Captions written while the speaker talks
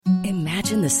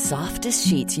Imagine the softest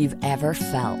sheets you've ever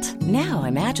felt. Now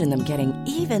imagine them getting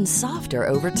even softer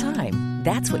over time.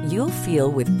 That's what you'll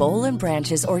feel with Boll &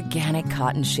 Branch's organic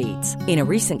cotton sheets. In a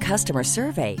recent customer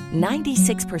survey,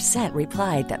 96%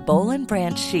 replied that Boll &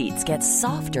 Branch sheets get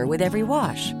softer with every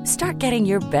wash. Start getting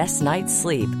your best night's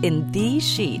sleep in these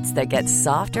sheets that get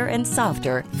softer and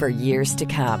softer for years to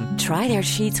come. Try their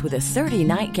sheets with a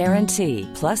 30-night guarantee.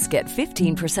 Plus, get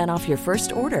 15% off your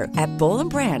first order at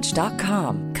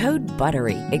bollandbranch.com. Code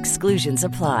BUTTERY. Exclusions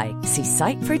apply. See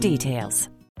site for details.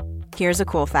 Here's a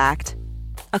cool fact.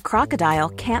 A crocodile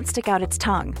can't stick out its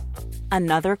tongue.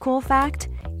 Another cool fact,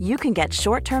 you can get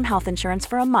short-term health insurance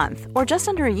for a month or just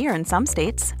under a year in some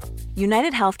states.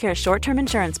 United Healthcare short-term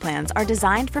insurance plans are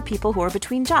designed for people who are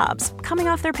between jobs, coming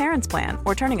off their parents' plan,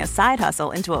 or turning a side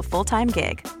hustle into a full-time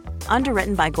gig.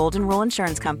 Underwritten by Golden Rule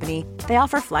Insurance Company, they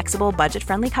offer flexible,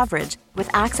 budget-friendly coverage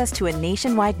with access to a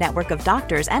nationwide network of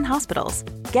doctors and hospitals.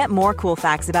 Get more cool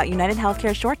facts about United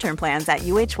Healthcare short-term plans at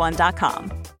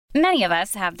uh1.com. Many of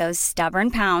us have those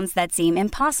stubborn pounds that seem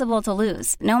impossible to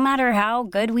lose, no matter how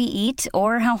good we eat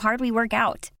or how hard we work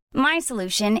out. My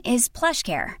solution is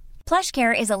PlushCare.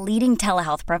 PlushCare is a leading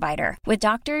telehealth provider with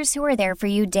doctors who are there for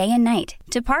you day and night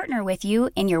to partner with you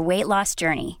in your weight loss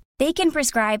journey. They can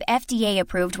prescribe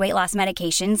FDA-approved weight loss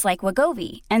medications like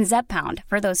Wegovy and Zepbound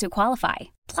for those who qualify.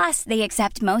 Plus, they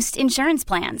accept most insurance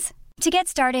plans. To get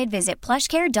started, visit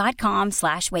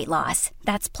plushcare.com/weightloss.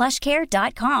 That's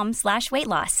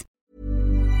plushcare.com/weightloss.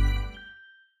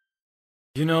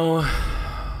 You know,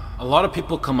 a lot of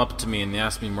people come up to me and they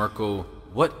ask me, Marco,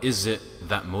 what is it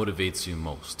that motivates you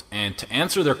most? And to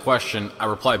answer their question, I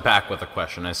reply back with a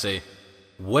question. I say,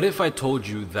 what if I told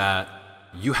you that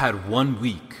you had 1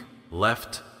 week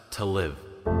left to live?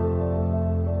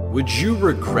 Would you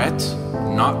regret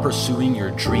not pursuing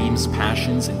your dreams,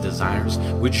 passions, and desires?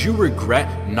 Would you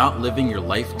regret not living your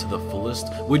life to the fullest?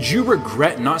 Would you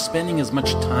regret not spending as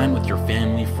much time with your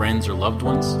family, friends, or loved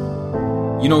ones?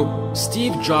 You know,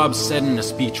 Steve Jobs said in a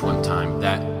speech one time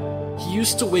that he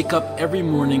used to wake up every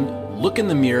morning, look in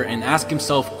the mirror, and ask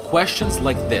himself questions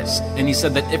like this. And he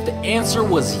said that if the answer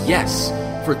was yes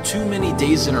for too many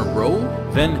days in a row,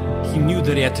 then he knew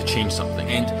that he had to change something.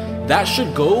 And that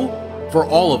should go for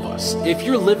all of us. If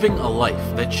you're living a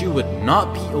life that you would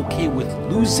not be okay with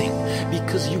losing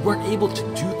because you weren't able to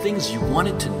do things you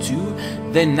wanted to do,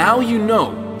 then now you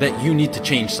know that you need to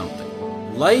change something.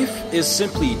 Life is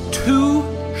simply too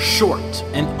short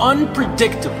and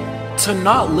unpredictable to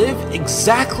not live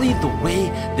exactly the way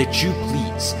that you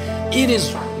please. It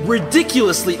is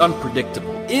ridiculously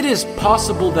unpredictable. It is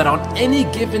possible that on any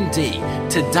given day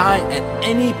to die at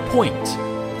any point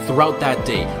throughout that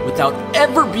day without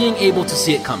ever being able to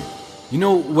see it coming. You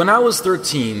know, when I was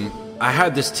 13, I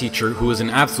had this teacher who was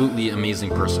an absolutely amazing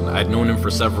person. I'd known him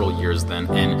for several years then,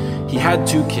 and he had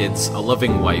 2 kids, a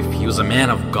loving wife. He was a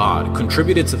man of God,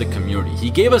 contributed to the community.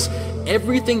 He gave us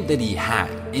everything that he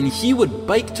had, and he would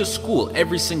bike to school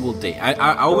every single day.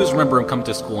 I always remember him coming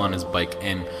to school on his bike,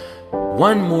 and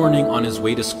one morning on his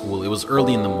way to school, it was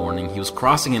early in the morning, he was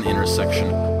crossing an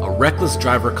intersection. A reckless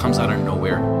driver comes out of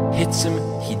nowhere, hits him,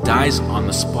 he dies on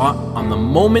the spot, on the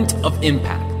moment of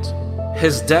impact.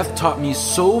 His death taught me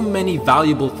so many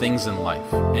valuable things in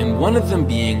life, and one of them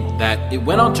being that it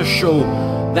went on to show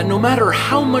that no matter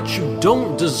how much you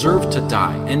don't deserve to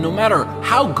die, and no matter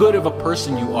how good of a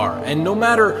person you are, and no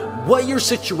matter what your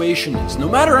situation is, no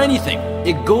matter anything,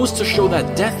 it goes to show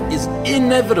that death is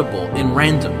inevitable and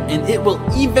random, and it will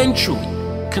eventually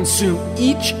consume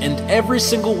each and every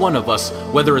single one of us,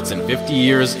 whether it's in 50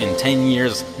 years, in 10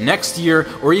 years, next year,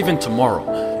 or even tomorrow.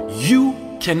 You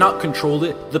cannot control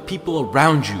it. The people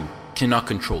around you cannot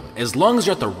control it. As long as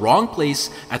you're at the wrong place,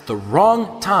 at the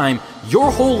wrong time, your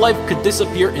whole life could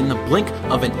disappear in the blink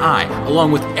of an eye,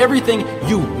 along with everything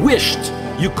you wished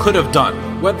you could have done.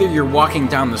 Whether you're walking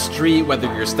down the street,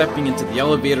 whether you're stepping into the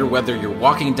elevator, whether you're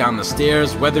walking down the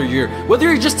stairs, whether you're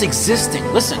just existing.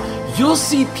 Listen, you'll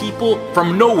see people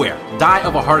from nowhere die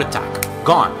of a heart attack.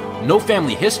 Gone. No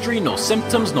family history, no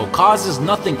symptoms, no causes,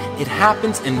 nothing. It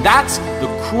happens, and that's the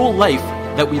cruel life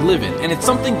that we live in. And it's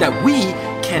something that we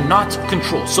cannot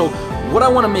control. So what I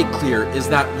want to make clear is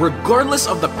that regardless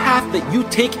of the path that you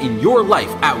take in your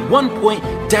life, at one point,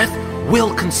 death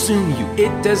will consume you.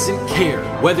 It doesn't care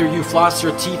whether you floss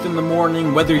your teeth in the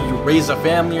morning, whether you raise a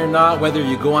family or not, whether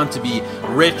you go on to be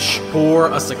rich, poor,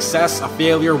 a success, a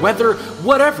failure,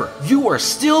 whatever. You are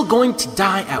still going to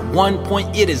die at one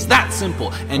point. It is that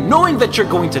simple. And knowing that you're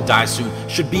going to die soon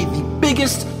should be the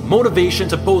biggest motivation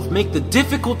to both make the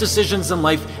difficult decisions in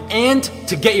life and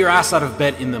to get your ass out of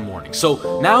bed in the morning.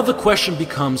 So now the question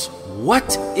becomes,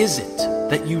 what is it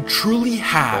that you truly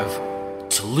have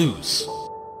to lose.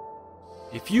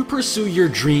 If you pursue your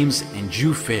dreams and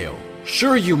you fail,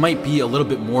 sure, you might be a little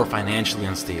bit more financially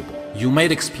unstable. You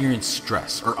might experience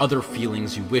stress or other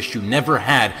feelings you wish you never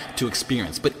had to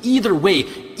experience. But either way,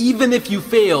 even if you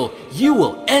fail, you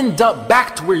will end up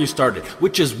back to where you started,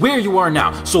 which is where you are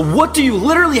now. So what do you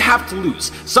literally have to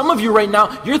lose? Some of you right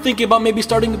now, you're thinking about maybe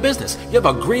starting a business. You have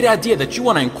a great idea that you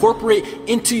want to incorporate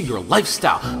into your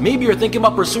lifestyle. Maybe you're thinking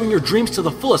about pursuing your dreams to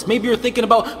the fullest. Maybe you're thinking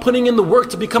about putting in the work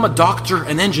to become a doctor,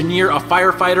 an engineer, a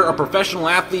firefighter, a professional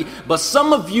athlete. But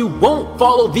some of you won't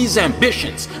follow these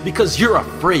ambitions because you're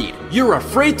afraid. You're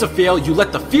afraid to fail. You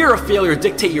let the fear of failure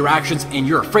dictate your actions, and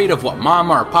you're afraid of what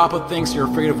mama or papa thinks. You're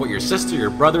afraid of what your sister, your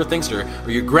brother thinks, or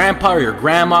your grandpa or your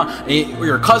grandma, or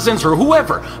your cousins, or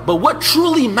whoever. But what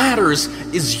truly matters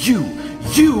is you.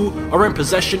 You are in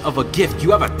possession of a gift.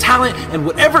 You have a talent, and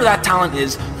whatever that talent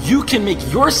is, you can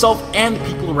make yourself and the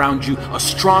people around you a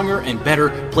stronger and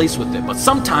better place with it. But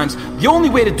sometimes the only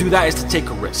way to do that is to take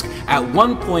a risk. At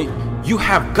one point, you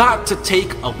have got to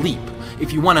take a leap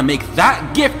if you want to make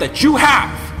that gift that you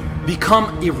have become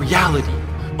a reality.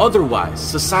 Otherwise,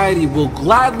 society will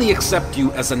gladly accept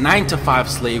you as a 9-to-5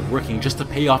 slave working just to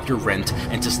pay off your rent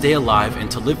and to stay alive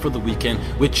and to live for the weekend,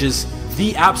 which is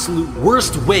the absolute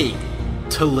worst way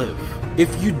to live.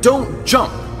 If you don't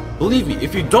jump, believe me,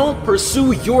 if you don't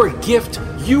pursue your gift,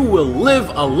 you will live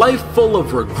a life full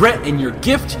of regret, and your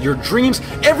gift, your dreams,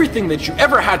 everything that you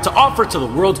ever had to offer to the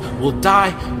world will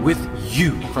die with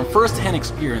you. From first-hand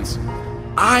experience,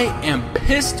 I am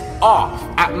pissed off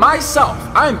at myself.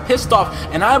 I am pissed off,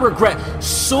 and I regret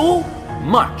so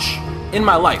much in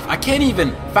my life. I can't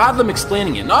even fathom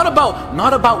explaining it. Not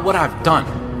about what I've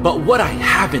done, but what I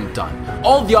haven't done.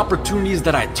 All the opportunities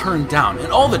that I turned down,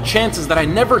 and all the chances that I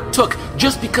never took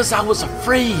just because I was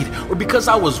afraid or because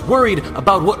I was worried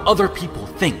about what other people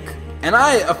think. And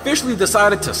I officially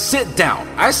decided to sit down.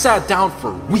 I sat down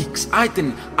for weeks. I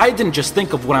didn't just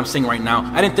think of what I'm saying right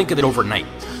now. I didn't think of it overnight.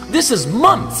 This is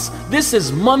months. This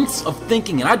is months of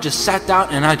thinking, and I just sat down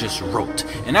and I just wrote.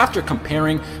 And after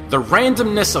comparing the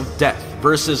randomness of death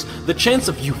versus the chance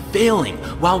of you failing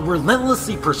while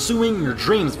relentlessly pursuing your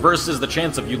dreams versus the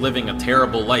chance of you living a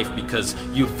terrible life because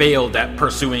you failed at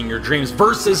pursuing your dreams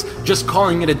versus just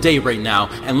calling it a day right now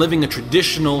and living a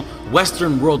traditional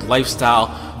Western world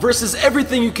lifestyle versus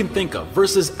everything you can think of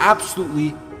versus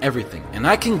absolutely everything. And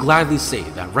I can gladly say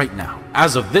that right now,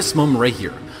 as of this moment right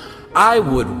here, I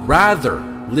would rather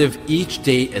live each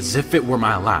day as if it were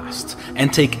my last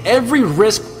and take every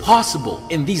risk possible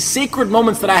in these sacred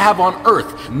moments that I have on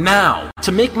earth now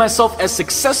to make myself as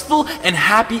successful and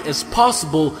happy as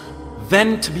possible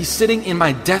than to be sitting in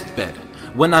my deathbed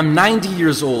when I'm 90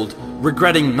 years old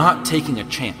regretting not taking a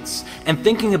chance and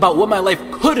thinking about what my life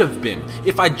could have been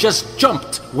if I just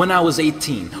jumped when I was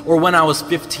 18 or when I was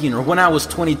 15 or when I was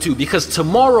 22, because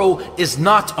tomorrow is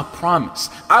not a promise.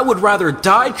 I would rather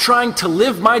die trying to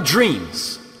live my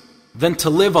dreams than to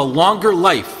live a longer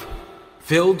life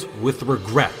filled with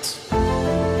regret.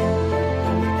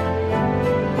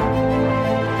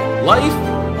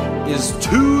 Life is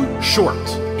too short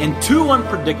and too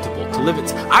unpredictable to live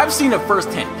it. I've seen it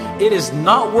firsthand. It is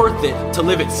not worth it to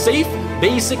live it safe,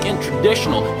 basic, and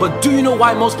traditional. But do you know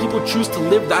why most people choose to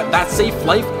live that safe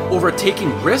life over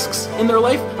taking risks in their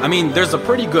life? I mean, there's a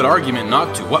pretty good argument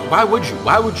not to. Why would you?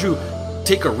 Why would you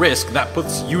take a risk that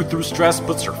puts you through stress,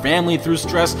 puts your family through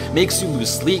stress, makes you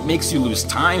lose sleep, makes you lose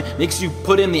time, makes you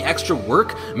put in the extra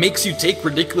work, makes you take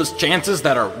ridiculous chances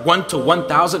that are 1 to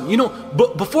 1,000? You know,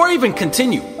 but before I even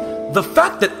continue, the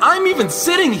fact that I'm even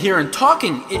sitting here and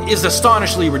talking is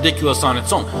astonishingly ridiculous on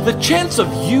its own. The chance of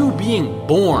you being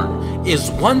born is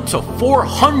 1 to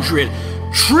 400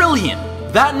 trillion.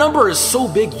 That number is so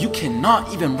big you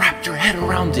cannot even wrap your head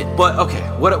around it. But okay,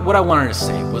 what I wanted to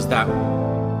say was that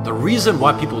the reason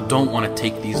why people don't want to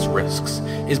take these risks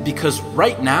is because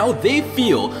right now they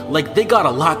feel like they got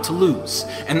a lot to lose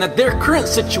and that their current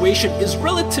situation is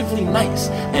relatively nice.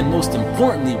 And most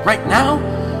importantly, right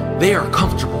now, they are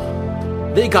comfortable.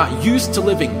 They got used to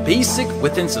living basic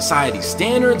within society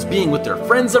standards, being with their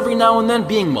friends every now and then,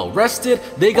 being well rested.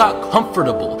 They got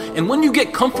comfortable. And when you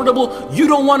get comfortable, you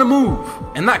don't want to move.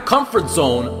 And that comfort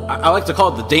zone, I like to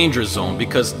call it the danger zone,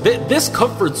 because this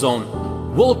comfort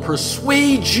zone will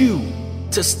persuade you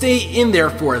to stay in there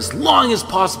for as long as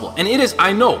possible. And it is,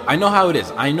 I know how it is.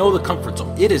 I know the comfort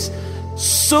zone. It is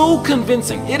so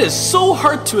convincing. It is so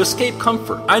hard to escape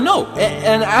comfort. I know.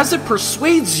 And as it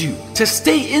persuades you to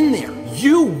stay in there,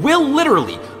 you will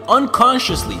literally,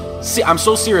 unconsciously, see, I'm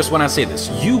so serious when I say this,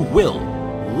 you will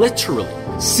literally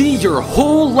see your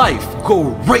whole life go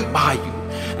right by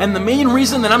you. And the main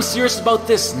reason that I'm serious about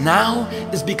this now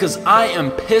is because I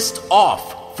am pissed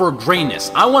off for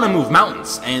greatness. I want to move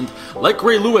mountains, and like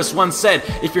Ray Lewis once said,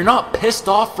 if you're not pissed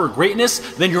off for greatness,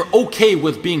 then you're okay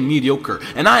with being mediocre.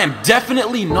 And I am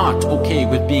definitely not okay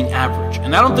with being average,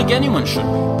 and I don't think anyone should.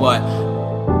 But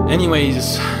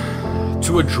anyways,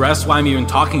 to address why I'm even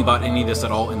talking about any of this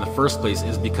at all in the first place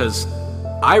is because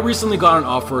I recently got an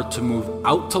offer to move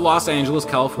out to Los Angeles,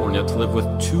 California to live with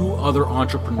 2 other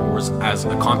entrepreneurs as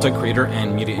a content creator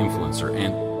and media influencer.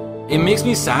 And it makes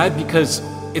me sad because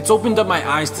it's opened up my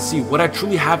eyes to see what I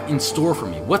truly have in store for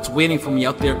me, what's waiting for me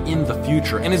out there in the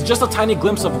future, and it's just a tiny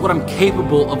glimpse of what I'm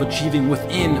capable of achieving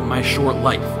within my short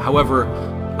life. However,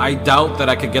 I doubt that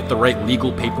I could get the right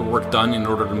legal paperwork done in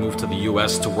order to move to the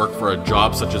US to work for a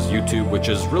job such as YouTube, which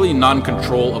is really not in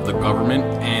control of the government,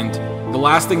 and the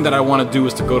last thing that I want to do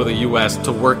is to go to the US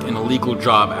to work in a legal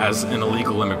job as an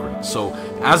illegal immigrant. So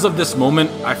as of this moment,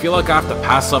 I feel like I have to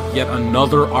pass up yet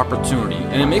another opportunity,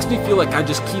 and it makes me feel like I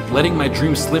just keep letting my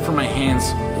dreams slip from my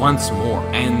hands once more.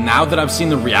 And now that I've seen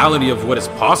the reality of what is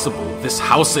possible, this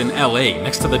house in LA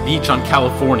next to the beach on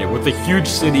California with a huge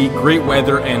city, great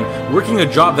weather, and working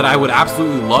a job that I would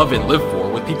absolutely love and live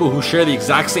for with people who share the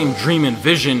exact same dream and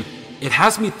vision, it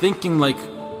has me thinking like,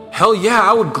 hell yeah,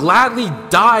 I would gladly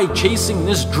die chasing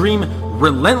this dream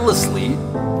relentlessly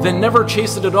than never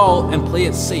chase it at all and play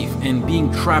it safe and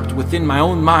being trapped within my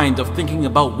own mind of thinking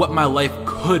about what my life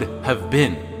could have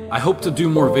been. I hope to do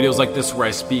more videos like this where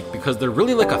I speak because they're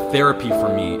really like a therapy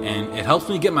for me, and it helps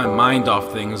me get my mind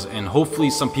off things, and hopefully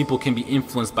some people can be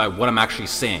influenced by what I'm actually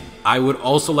saying. I would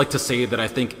also like to say that I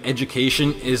think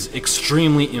education is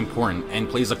extremely important and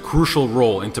plays a crucial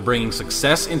role into bringing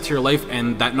success into your life,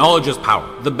 and that knowledge is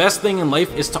power. The best thing in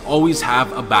life is to always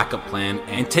have a backup plan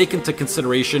and take into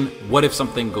consideration what if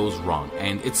something goes wrong.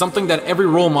 And it's something that every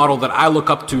role model that I look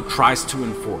up to tries to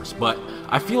enforce, but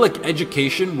I feel like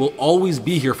education will always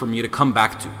be here for me to come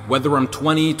back to, whether I'm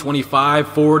 20, 25,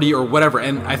 40, or whatever.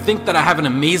 And I think that I have an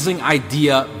amazing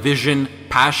idea, vision,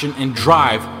 passion, and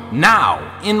drive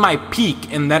now in my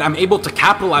peak, and that I'm able to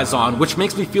capitalize on, which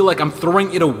makes me feel like I'm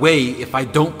throwing it away if I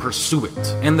don't pursue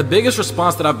it. And the biggest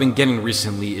response that I've been getting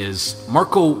recently is,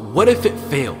 Marco, what if it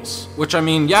fails? Which, I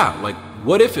mean, yeah, like,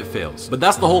 what if it fails? But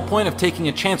that's the whole point of taking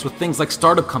a chance with things like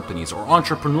startup companies or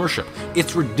entrepreneurship.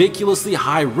 It's ridiculously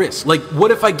high risk. Like,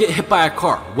 what if I get hit by a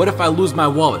car? What if I lose my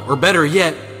wallet? Or better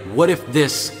yet, what if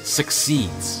this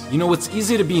succeeds? You know, it's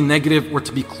easy to be negative or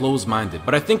to be closed-minded,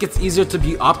 but I think it's easier to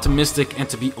be optimistic and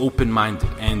to be open-minded.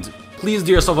 And please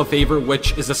do yourself a favor,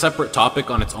 which is a separate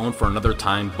topic on its own for another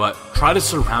time, but try to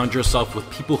surround yourself with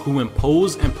people who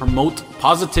impose and promote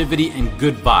positivity and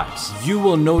good vibes. You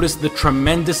will notice the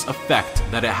tremendous effect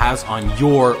that it has on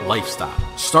your lifestyle.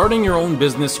 Starting your own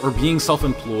business or being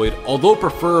self-employed, although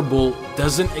preferable,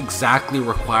 doesn't exactly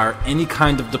require any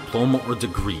kind of diploma or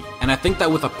degree. And I think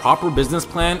that with a proper business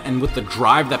plan and with the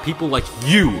drive that people like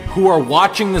you who are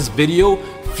watching this video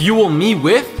fuel me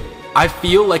with, I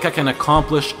feel like I can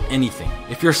accomplish anything.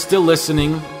 If you're still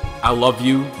listening, I love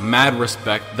you, mad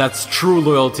respect. That's true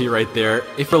loyalty right there.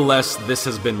 If for less, this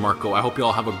has been Marco. I hope you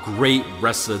all have a great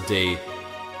rest of the day,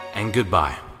 and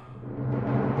goodbye.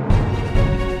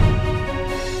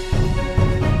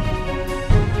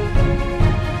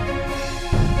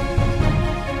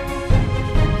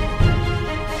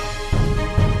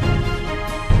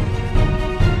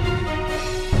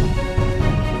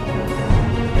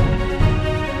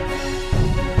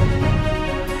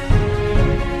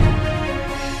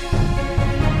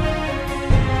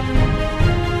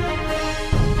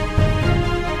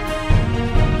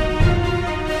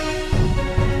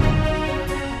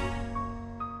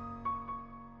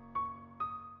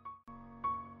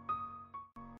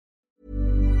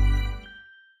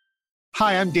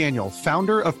 Hi, I'm Daniel,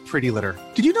 founder of Pretty Litter.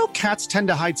 Did you know cats tend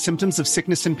to hide symptoms of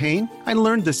sickness and pain? I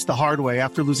learned this the hard way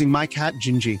after losing my cat,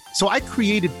 Gingy. So I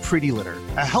created Pretty Litter,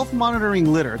 a health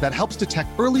monitoring litter that helps detect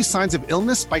early signs of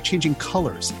illness by changing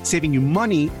colors, saving you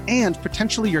money and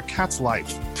potentially your cat's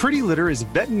life. Pretty Litter is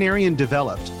veterinarian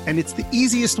developed, and it's the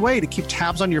easiest way to keep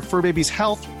tabs on your fur baby's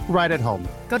health right at home.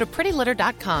 Go to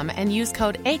prettylitter.com and use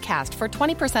code ACAST for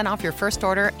 20% off your first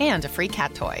order and a free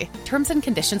cat toy. Terms and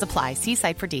conditions apply. See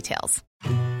site for details.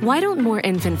 Why don't more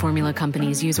infant formula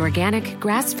companies use organic,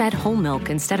 grass-fed whole milk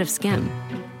instead of skim?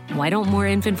 Why don't more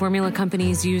infant formula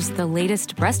companies use the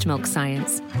latest breast milk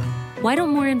science? Why don't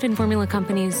more infant formula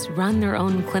companies run their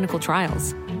own clinical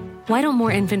trials? Why don't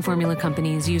more infant formula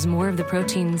companies use more of the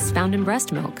proteins found in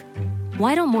breast milk?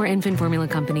 Why don't more infant formula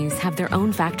companies have their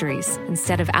own factories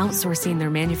instead of outsourcing their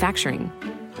manufacturing?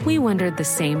 We wondered the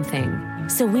same thing.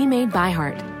 So we made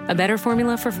ByHeart, a better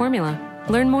formula for formula.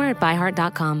 Learn more at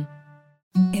byheart.com.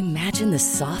 Imagine the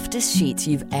softest sheets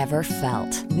you've ever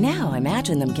felt. Now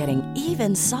imagine them getting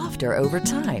even softer over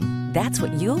time. That's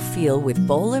what you'll feel with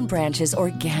Boll & Branch's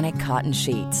organic cotton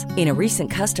sheets. In a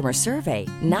recent customer survey,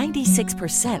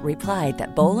 96% replied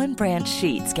that Boll & Branch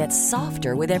sheets get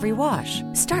softer with every wash.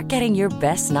 Start getting your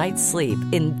best night's sleep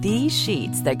in these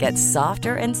sheets that get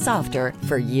softer and softer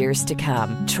for years to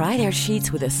come. Try their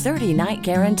sheets with a 30-night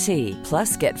guarantee.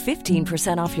 Plus, get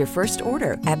 15% off your first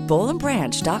order at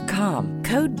bollandbranch.com.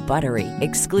 Code BUTTERY.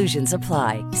 Exclusions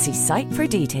apply. See site for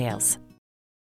details.